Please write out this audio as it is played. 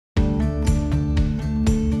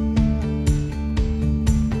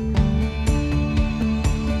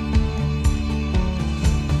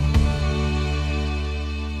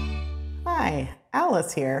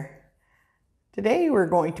Alice here. Today we're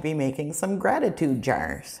going to be making some gratitude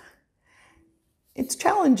jars. It's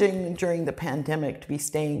challenging during the pandemic to be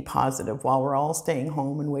staying positive while we're all staying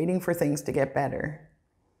home and waiting for things to get better.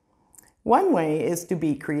 One way is to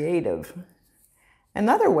be creative.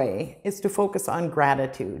 Another way is to focus on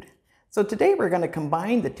gratitude. So today we're going to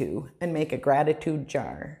combine the two and make a gratitude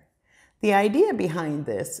jar. The idea behind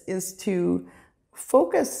this is to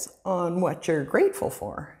focus on what you're grateful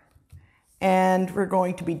for. And we're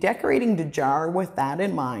going to be decorating the jar with that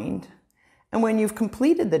in mind. And when you've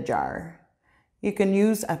completed the jar, you can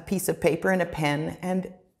use a piece of paper and a pen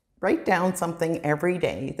and write down something every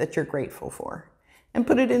day that you're grateful for and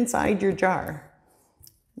put it inside your jar.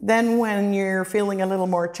 Then when you're feeling a little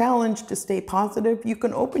more challenged to stay positive, you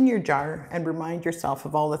can open your jar and remind yourself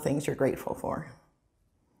of all the things you're grateful for.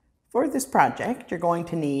 For this project, you're going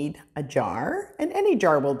to need a jar, and any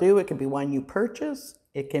jar will do. It can be one you purchase.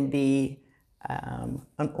 It can be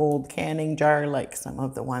an old canning jar like some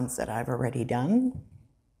of the ones that I've already done.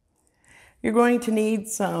 You're going to need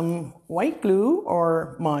some white glue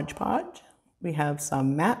or Mod Podge. We have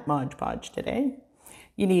some matte Mod Podge today.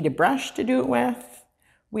 You need a brush to do it with.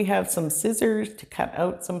 We have some scissors to cut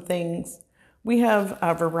out some things. We have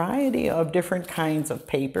a variety of different kinds of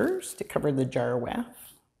papers to cover the jar with.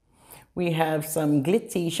 We have some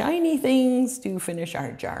glitzy, shiny things to finish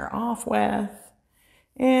our jar off with.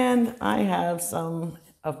 And I have some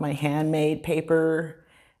of my handmade paper.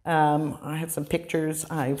 I have some pictures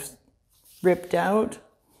I've ripped out.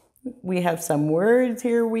 We have some words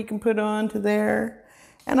here we can put onto there.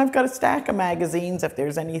 And I've got a stack of magazines if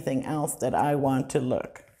there's anything else that I want to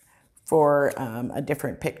look for a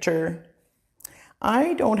different picture.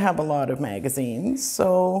 I don't have a lot of magazines,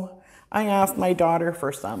 so I asked my daughter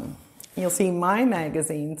for some. You'll see my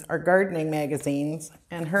magazines are gardening magazines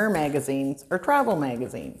and her magazines are travel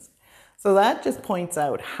magazines. So that just points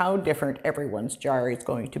out how different everyone's jar is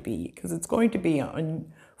going to be, because it's going to be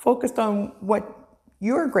focused on what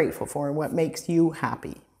you're grateful for and what makes you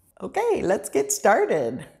happy. Okay, let's get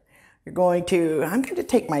started. I'm going to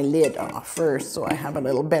take my lid off first so I have a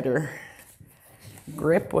little better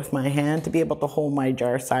grip with my hand to be able to hold my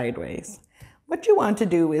jar sideways. What you want to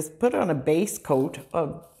do is put on a base coat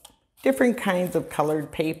of different kinds of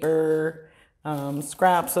colored paper,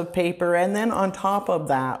 scraps of paper, and then on top of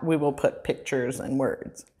that we will put pictures and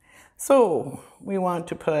words. So we want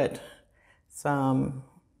to put some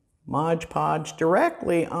Mod Podge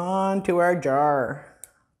directly onto our jar.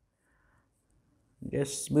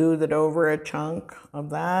 Just smooth it over a chunk of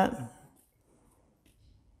that.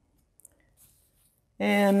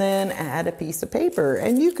 And then add a piece of paper.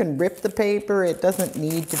 And you can rip the paper. It doesn't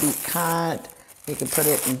need to be cut. You can put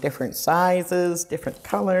it in different sizes, different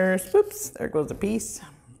colors. Whoops, there goes a piece.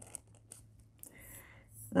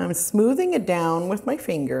 I'm smoothing it down with my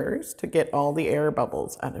fingers to get all the air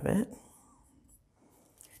bubbles out of it.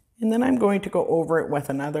 And then I'm going to go over it with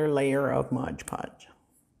another layer of Mod Podge.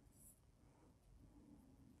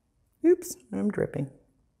 Oops, I'm dripping.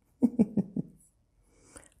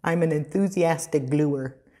 I'm an enthusiastic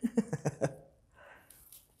gluer.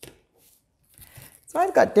 So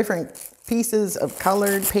I've got different pieces of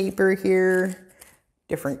colored paper here,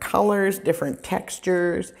 different colors, different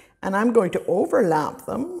textures, and I'm going to overlap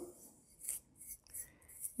them.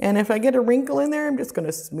 And if I get a wrinkle in there, I'm just going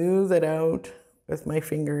to smooth it out with my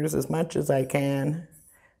fingers as much as I can,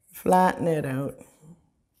 flatten it out.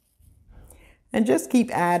 And just keep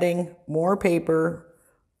adding more paper,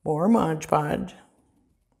 more Mod Podge.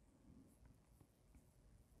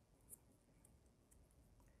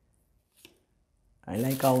 I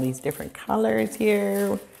like all these different colors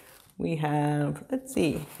here. We have, let's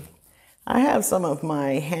see, I have some of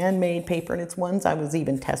my handmade paper, and it's ones I was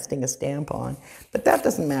even testing a stamp on. But that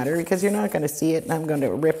doesn't matter because you're not going to see it, and I'm going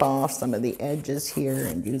to rip off some of the edges here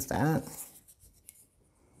and use that.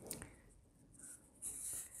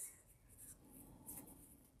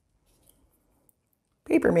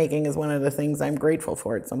 Paper making is one of the things I'm grateful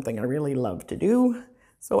for. It's something I really love to do.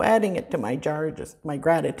 So adding it to my jar, just my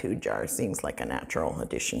gratitude jar, seems like a natural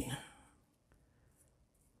addition.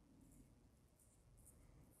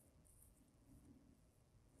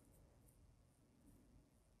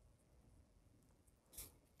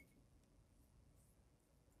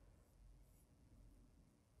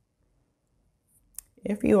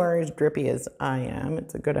 If you are as drippy as I am,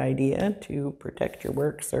 it's a good idea to protect your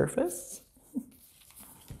work surface.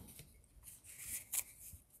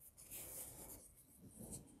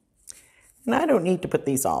 And I don't need to put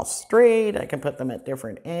these all straight. I can put them at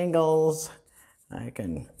different angles. I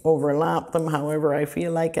can overlap them however I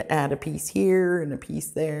feel like it. Add a piece here and a piece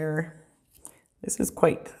there. This is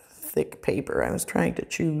quite thick paper. I was trying to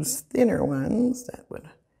choose thinner ones that would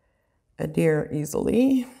adhere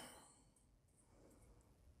easily.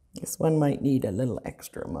 This one might need a little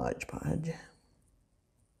extra Mod Podge.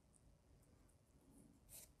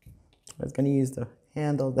 I was going to use the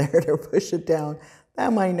handle there to push it down.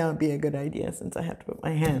 That might not be a good idea since I have to put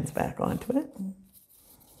my hands back onto it.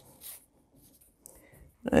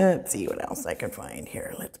 Let's see what else I can find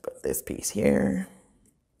here. Let's put this piece here.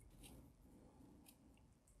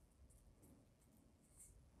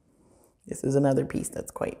 This is another piece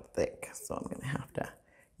that's quite thick, so I'm going to have to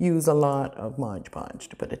use a lot of Mod Podge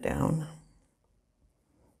to put it down.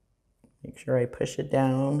 Make sure I push it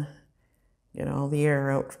down, get all the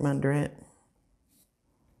air out from under it.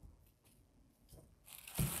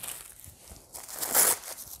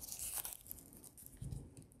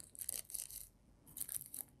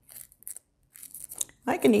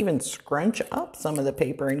 I can even scrunch up some of the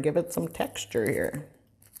paper and give it some texture here.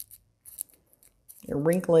 Or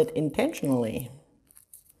wrinkle it intentionally.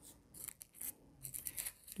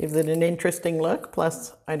 Gives it an interesting look,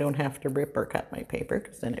 plus I don't have to rip or cut my paper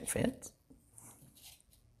because then it fits.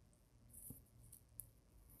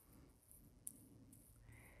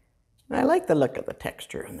 And I like the look of the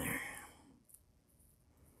texture in there.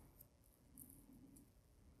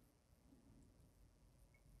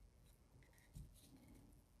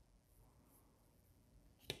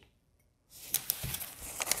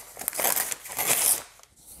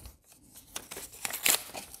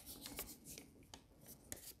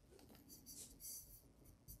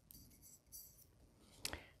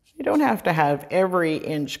 You don't have to have every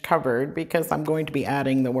inch covered because I'm going to be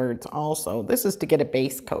adding the words also. This is to get a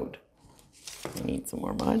base coat. I need some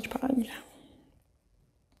more Mod Podge.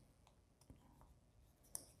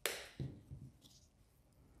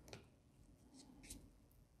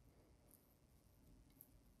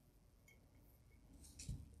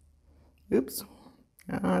 Oops,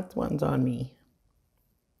 that one's on me.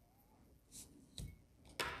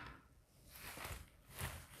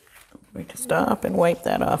 I'm going to stop and wipe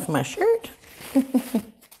that off my shirt.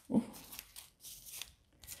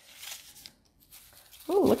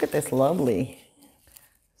 Oh, look at this lovely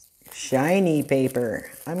shiny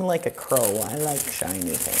paper. I'm like a crow. I like shiny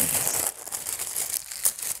things.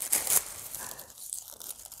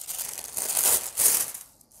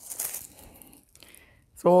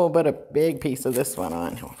 So we'll put a big piece of this one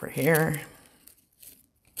on over here.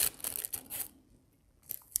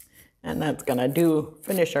 And that's gonna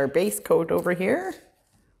finish our base coat over here.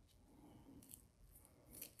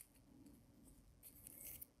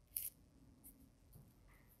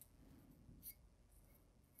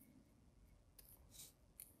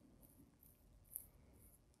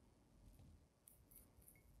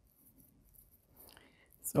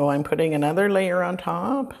 So I'm putting another layer on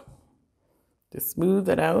top to smooth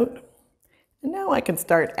it out. And now I can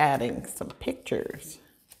start adding some pictures.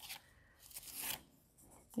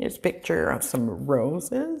 Here's a picture of some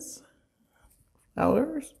roses,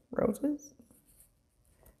 flowers, roses.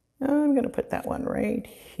 I'm gonna put that one right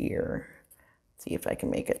here. See if I can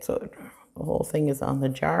make it so the whole thing is on the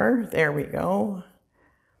jar. There we go.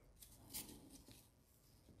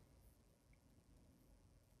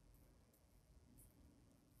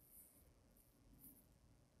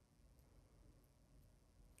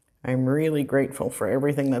 I'm really grateful for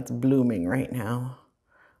everything that's blooming right now.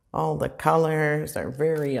 All the colors are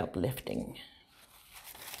very uplifting.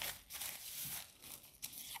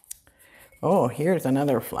 Oh, here's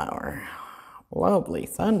another flower. Lovely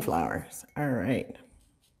sunflowers. All right.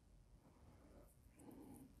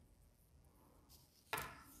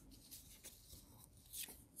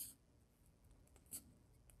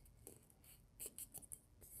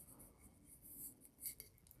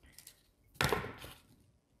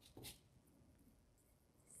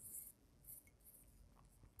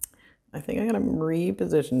 I think I'm going to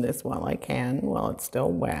reposition this while I can, while it's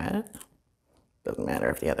still wet. Doesn't matter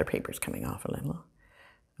if the other paper's coming off a little.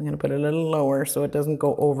 I'm going to put it a little lower so it doesn't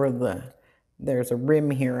go over there's a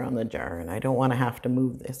rim here on the jar, and I don't want to have to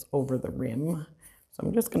move this over the rim. So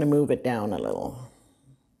I'm just going to move it down a little.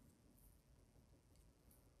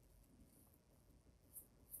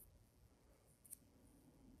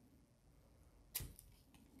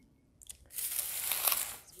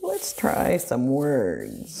 So let's try some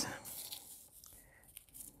words.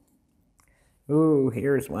 Ooh,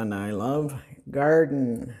 here's one I love.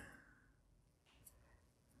 Garden.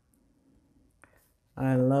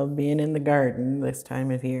 I love being in the garden this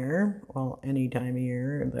time of year. Well, any time of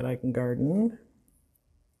year that I can garden.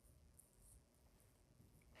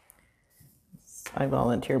 I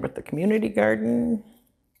volunteer with the community garden.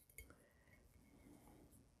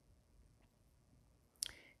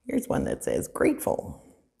 Here's Here's one that says grateful.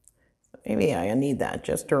 So maybe I need that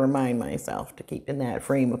just to remind myself to keep in that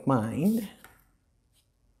frame of mind.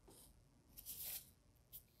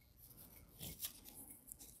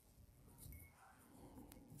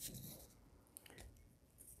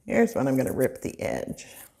 Here's one I'm going to rip the edge.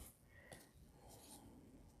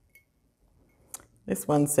 This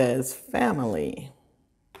one says family.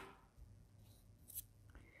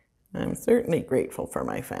 I'm certainly grateful for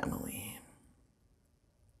my family.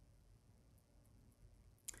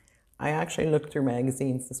 I actually looked through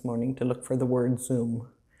magazines this morning to look for the word Zoom,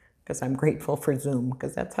 because I'm grateful for Zoom,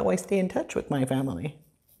 because that's how I stay in touch with my family.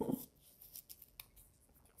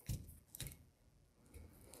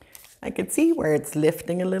 I can see where it's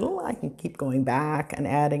lifting a little. I can keep going back and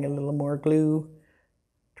adding a little more glue.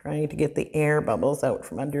 Trying to get the air bubbles out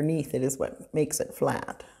from underneath it is what makes it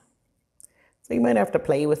flat. So you might have to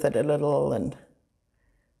play with it a little and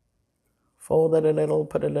fold it a little,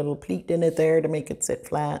 put a little pleat in it there to make it sit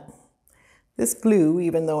flat. This glue,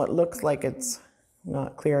 even though it looks like it's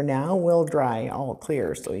not clear now, will dry all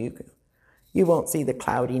clear, so you won't see the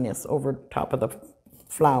cloudiness over top of the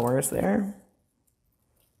flowers there.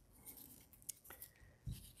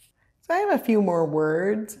 So I have a few more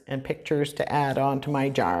words and pictures to add onto my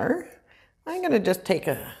jar. I'm going to just take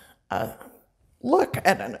a look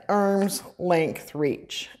at an arm's length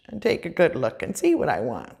reach and take a good look and see what I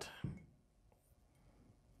want.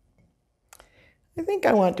 I think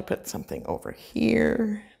I want to put something over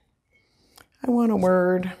here. I want a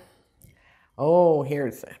word. Oh,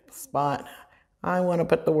 here's a spot. I want to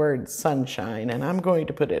put the word sunshine, and I'm going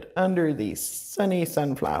to put it under these sunny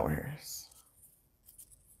sunflowers.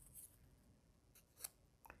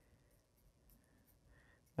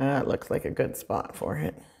 That looks like a good spot for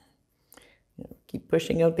it. Keep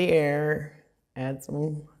pushing out the air. Add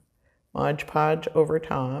some Mod Podge over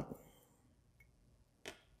top.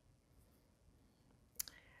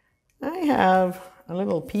 I have a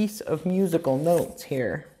little piece of musical notes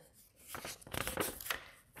here.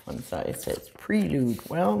 One side says prelude.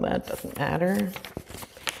 Well, that doesn't matter.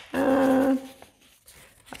 I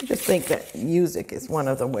just think that music is one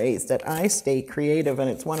of the ways that I stay creative, and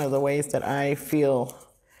it's one of the ways that I feel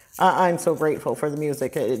I'm so grateful for the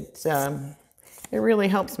music. It really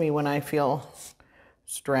helps me when I feel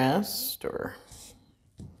stressed or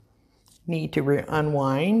need to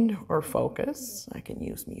unwind or focus. I can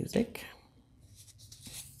use music.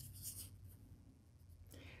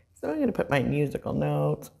 So I'm going to put my musical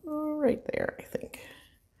notes right there, I think.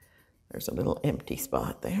 There's a little empty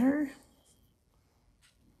spot there.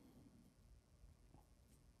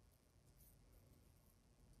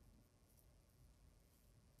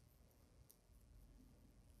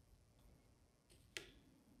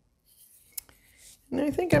 And I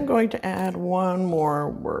think I'm going to add one more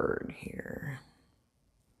word here.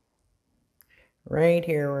 Right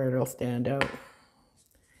here where it'll stand out.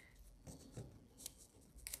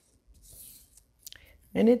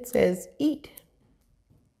 And it says eat.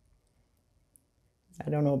 I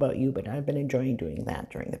don't know about you, but I've been enjoying doing that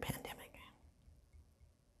during the pandemic.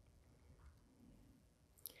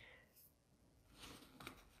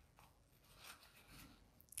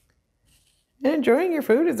 And enjoying your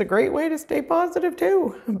food is a great way to stay positive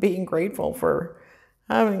too. Being grateful for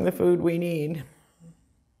having the food we need.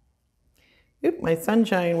 Oop, my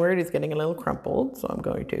sunshine word is getting a little crumpled, so I'm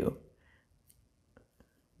going to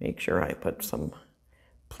make sure I put some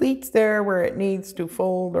pleats there where it needs to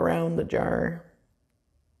fold around the jar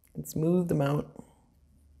and smooth them out.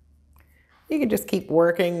 You can just keep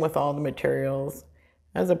working with all the materials.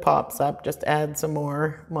 As it pops up, just add some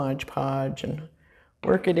more Mod Podge and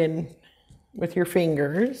work it in with your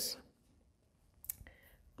fingers.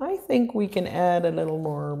 I think we can add a little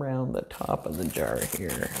more around the top of the jar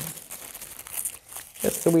here,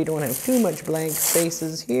 just so we don't have too much blank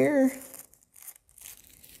spaces here.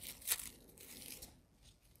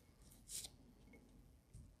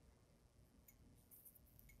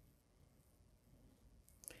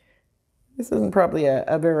 This isn't probably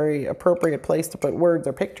a very appropriate place to put words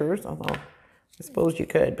or pictures, although I suppose you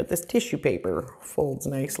could, but this tissue paper folds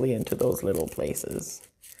nicely into those little places.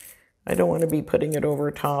 I don't want to be putting it over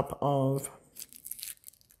top of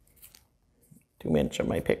too much of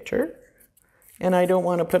my picture, and I don't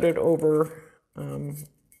want to put it over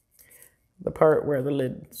the part where the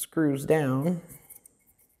lid screws down.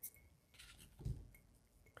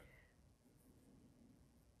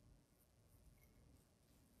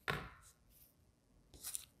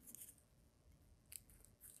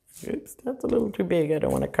 Oops, that's a little too big. I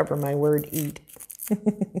don't want to cover my word eat.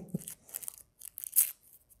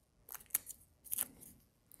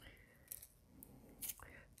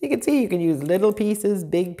 You can see you can use little pieces,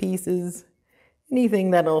 big pieces, anything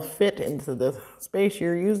that'll fit into the space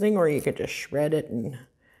you're using, or you could just shred it and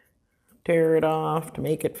tear it off to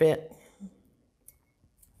make it fit.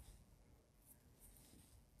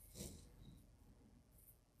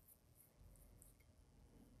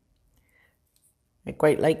 I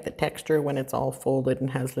quite like the texture when it's all folded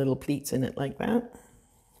and has little pleats in it like that.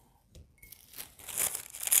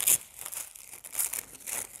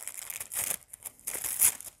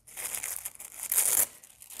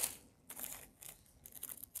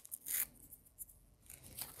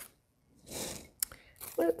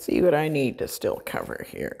 Let's see what I need to still cover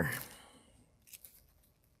here.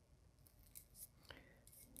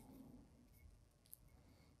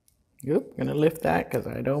 Oop, I'm going to lift that because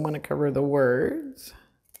I don't want to cover the words.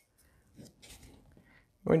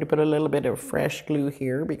 I'm going to put a little bit of fresh glue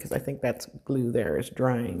here because I think that glue there is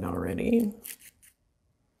drying already.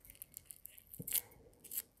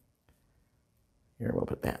 Here, we'll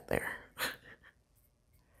put that there.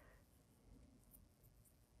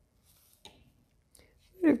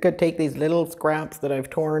 I could take these little scraps that I've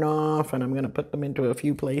torn off and I'm going to put them into a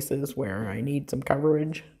few places where I need some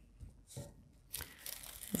coverage.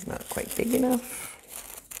 It's not quite big enough.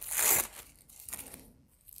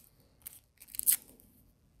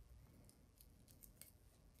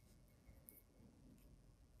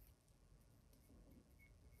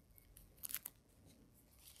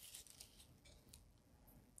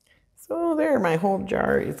 So there, my whole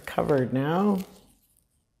jar is covered now.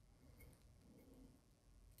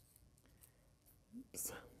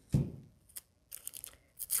 Oops.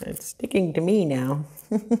 It's sticking to me now.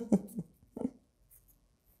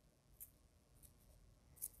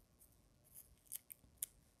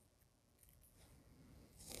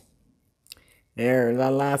 There's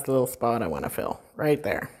that last little spot I want to fill, right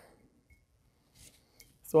there.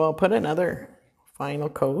 So I'll put another final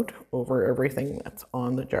coat over everything that's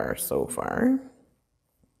on the jar so far.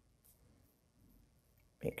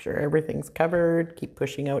 Make sure everything's covered, keep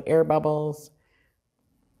pushing out air bubbles.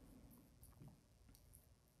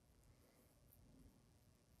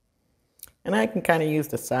 And I can kind of use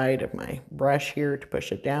the side of my brush here to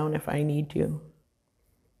push it down if I need to.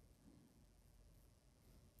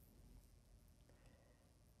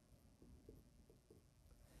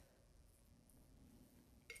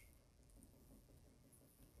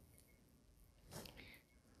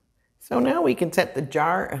 So now we can set the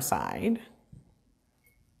jar aside.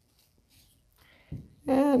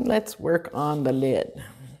 And let's work on the lid.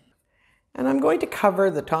 And I'm going to cover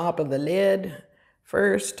the top of the lid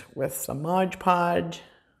first with some Mod Podge.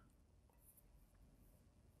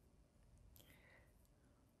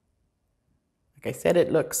 Like I said,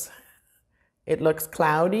 it looks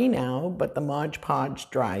cloudy now, but the Mod Podge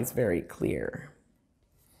dries very clear.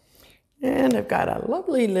 And I've got a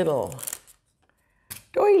lovely little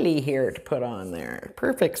doily here to put on there.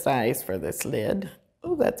 Perfect size for this lid.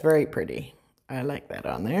 Oh, that's very pretty. I like that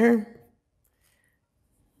on there.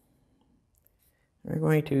 We're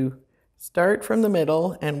going to start from the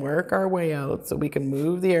middle and work our way out so we can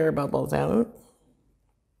move the air bubbles out.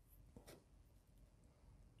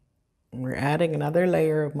 And we're adding another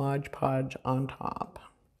layer of Mod Podge on top.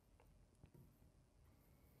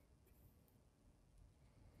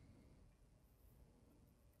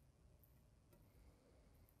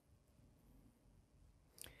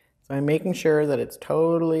 So I'm making sure that it's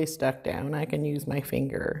totally stuck down. I can use my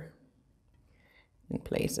finger in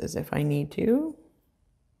places if I need to.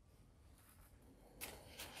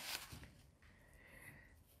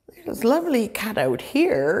 There's a lovely cutout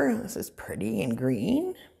here. This is pretty and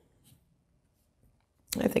green.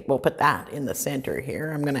 I think we'll put that in the center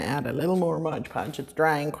here. I'm going to add a little more Mod Podge. It's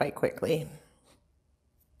drying quite quickly.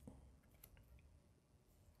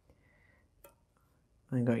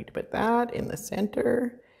 I'm going to put that in the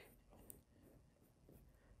center.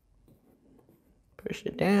 Push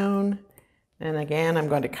it down. And again, I'm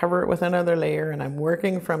going to cover it with another layer, and I'm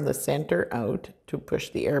working from the center out to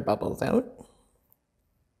push the air bubbles out.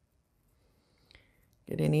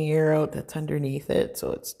 Get any air out that's underneath it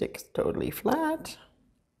so it sticks totally flat.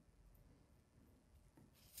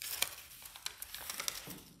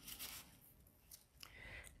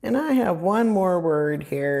 And I have one more word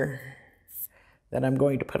here that I'm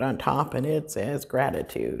going to put on top, and it says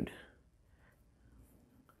gratitude.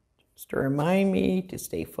 Just to remind me to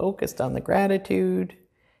stay focused on the gratitude.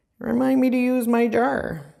 Remind me to use my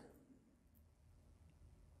jar.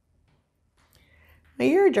 Now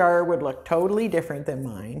your jar would look totally different than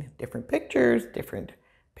mine. Different pictures, different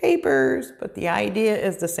papers, but the idea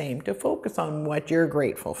is the same, to focus on what you're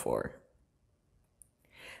grateful for.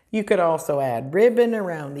 You could also add ribbon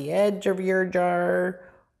around the edge of your jar,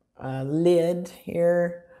 lid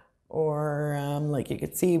here, or like you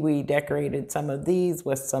could see, we decorated some of these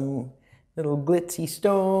with some little glitzy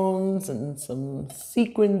stones and some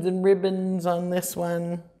sequins and ribbons on this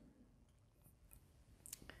one.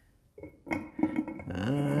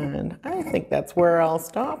 And I think that's where I'll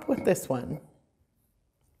stop with this one.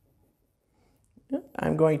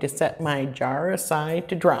 I'm going to set my jar aside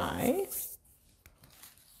to dry.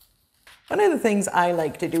 One of the things I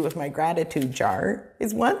like to do with my gratitude jar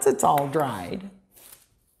is once it's all dried,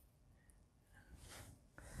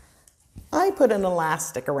 I put an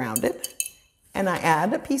elastic around it and I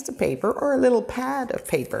add a piece of paper or a little pad of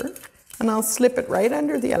paper, and I'll slip it right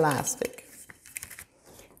under the elastic.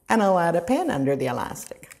 And I'll add a pen under the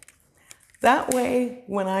elastic. That way,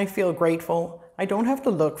 when I feel grateful, I don't have to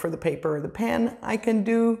look for the paper or the pen. I can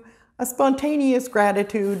do a spontaneous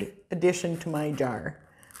gratitude addition to my jar.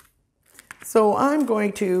 So I'm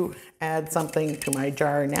going to add something to my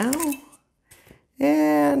jar now.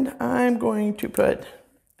 And I'm going to put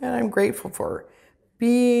that I'm grateful for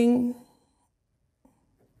being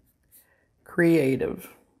creative.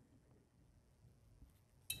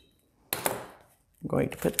 I'm going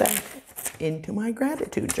to put that into my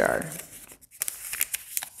gratitude jar.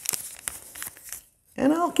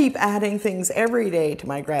 And I'll keep adding things every day to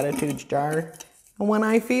my gratitude jar. And when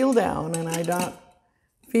I feel down and I'm not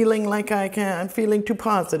feeling like I'm feeling too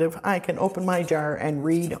positive, I can open my jar and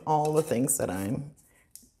read all the things that I'm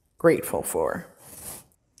grateful for.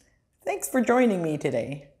 Thanks for joining me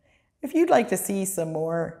today. If you'd like to see some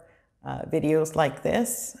more videos like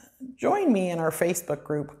this, join me in our Facebook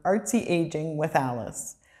group, Artsy Aging with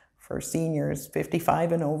Alice, for seniors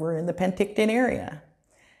 55 and over in the Penticton area.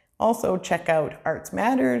 Also, check out Arts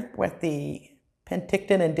Matters with the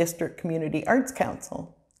Penticton and District Community Arts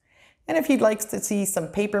Council. And if you'd like to see some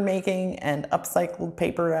paper making and upcycled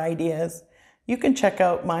paper ideas, you can check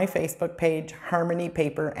out my Facebook page, Harmony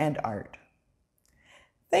Paper and Art.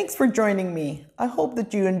 Thanks for joining me. I hope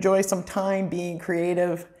that you enjoy some time being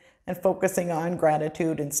creative and focusing on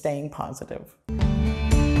gratitude and staying positive.